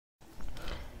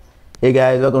Hey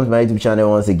guys, welcome to my YouTube channel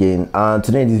once again, and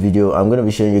today in this video I'm going to be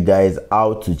showing you guys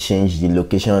how to change the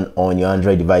location on your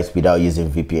Android device without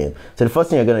using VPN. So the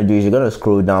first thing you're going to do is you're going to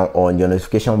scroll down on your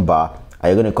notification bar and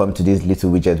you're going to come to this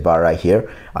little widget bar right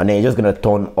here, and then you're just going to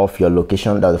turn off your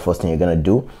location. That's the first thing you're going to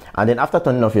do. And then after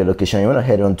turning off your location, you want to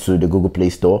head on to the Google Play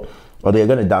Store, or you're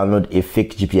going to download a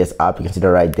fake GPS app. You can see that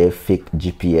right there, fake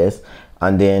GPS.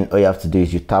 And then all you have to do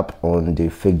is you tap on the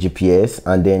fake GPS,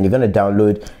 and then you're going to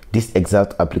download this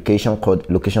exact application called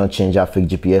Location Changer Fake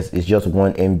GPS. It's just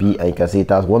 1 MB, and you can see it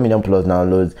has 1 million plus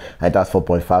downloads and it has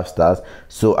 4.5 stars.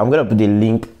 So I'm going to put the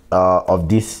link of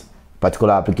this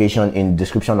particular application in the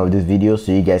description of this video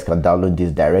so you guys can download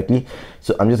this directly.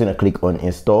 So I'm just going to click on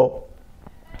install,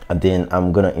 and then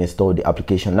I'm going to install the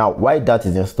application. Now while that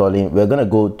is installing, we're going to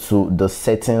go to the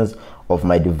settings of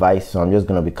my device. So I'm just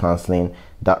going to be canceling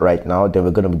that right now. Then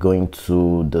we're going to be going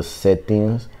to the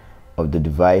settings of the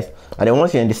device, and then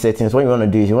once you're in the settings, what you want to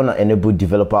do is you want to enable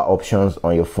developer options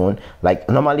on your phone. Like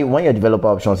normally when your developer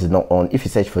options is not on, if you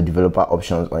search for developer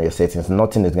options on your settings,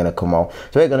 nothing is going to come out.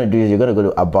 So what you're going to do is you're going to go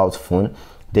to about phone,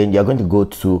 then you're going to go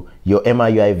to your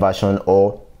MIUI version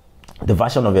or the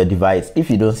version of your device. If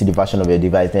you don't see the version of your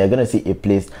device, then you're going to see a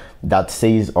place that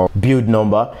says build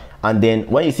number, and then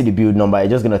when you see the build number, you're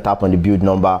just going to tap on the build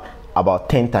number about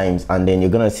 10 times, and then you're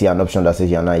going to see an option that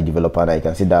says you're now a developer. Now you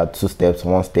can see that 2 steps,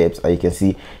 1 step, and you can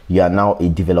see you are now a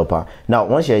developer. Now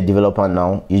once you're a developer,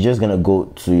 now you're just going to go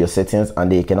to your settings,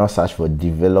 and then you can now search for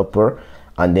developer,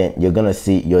 and then you're going to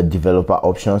see your developer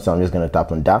options. So I'm just going to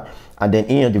tap on that, and then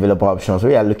in your developer options,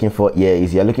 what you're looking for here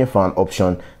is you're looking for an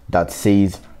option that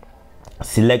says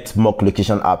select mock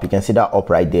location app. You can see that up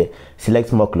right there,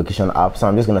 select mock location app. So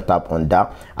I'm just going to tap on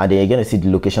that, and then you're going to see the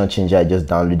location changer I just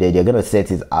downloaded. You're going to set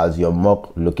it as your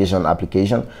mock location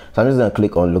application. So I'm just going to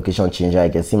click on location changer.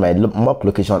 You can see my mock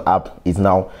location app is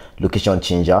now location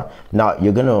changer. Now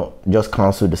you're going to just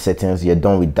cancel the settings. You're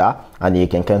done with that, and you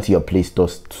can cancel your Play Store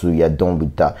too. You're done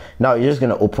with that. Now you're just going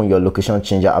to open your location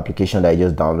changer application that I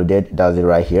just downloaded. That's it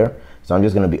right here. So I'm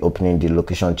just going to be opening the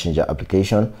location changer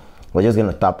application. We're just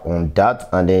going to tap on that,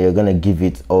 and then you're going to give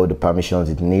it all the permissions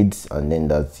it needs, and then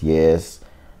that's yes,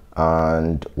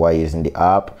 and while using the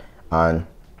app, and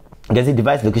you can see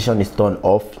device location is turned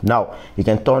off. Now you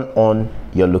can turn on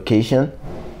your location,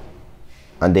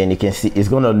 and then you can see it's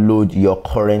going to load your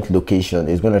current location.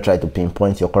 It's going to try to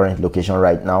pinpoint your current location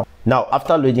right now. Now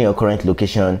after loading your current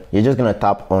location, you're just going to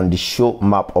tap on the show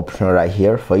map option right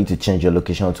here for you to change your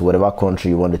location to whatever country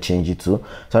you want to change it to.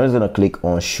 So I'm just going to click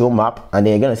on show map, and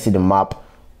then you're going to see the map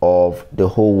of the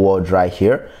whole world right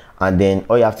here, and then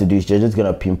all you have to do is you're just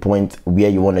going to pinpoint where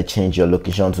you want to change your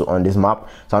location to on this map.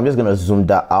 So I'm just going to zoom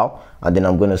that out, and then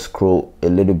I'm going to scroll a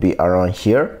little bit around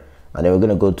here, and then we're going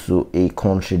to go to a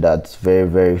country that's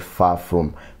very far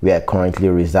from where I currently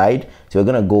reside. So we're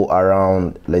going to go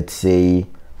around, let's say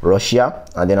Russia,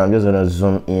 and then I'm just going to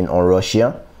zoom in on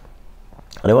Russia.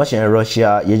 And then once you're in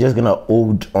Russia, you're just going to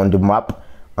hold on the map,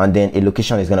 and then a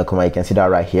location is going to come out. You can see that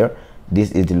right here.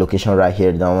 This is the location right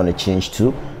here that I want to change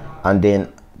to. And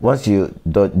then once you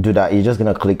do that, you're just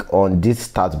going to click on this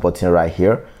start button right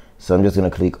here. So I'm just going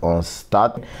to click on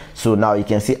start. So now you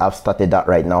can see I've started that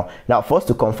right now. Now for us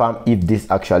to confirm if this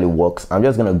actually works, I'm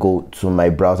just going to go to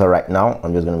my browser right now.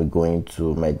 I'm just going to be going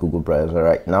to my Google browser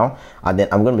right now, and then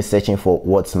I'm going to be searching for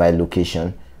what's my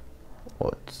location, and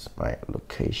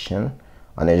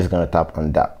I'm just going to tap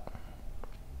on that.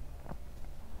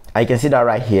 And you can see that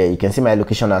right here. You can see my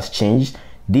location has changed.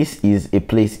 This is a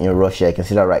place in Russia. You can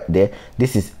see that right there.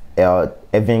 This is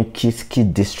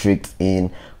Evenkivsky district in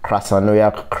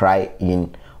Krasnoyarsk Krai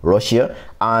in Russia.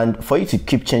 And for you to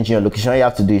keep changing your location, all you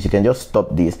have to do is you can just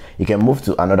stop this. You can move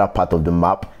to another part of the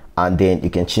map, and then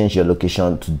you can change your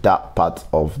location to that part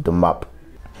of the map.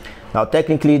 Now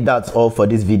technically that's all for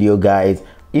this video, guys.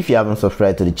 If you haven't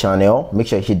subscribed to the channel, make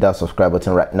sure you hit that subscribe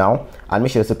button right now, and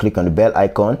make sure to click on the bell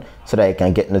icon so that you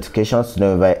can get notifications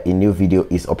whenever a new video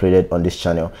is uploaded on this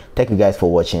channel. Thank you guys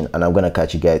for watching, and I'm gonna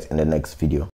catch you guys in the next video.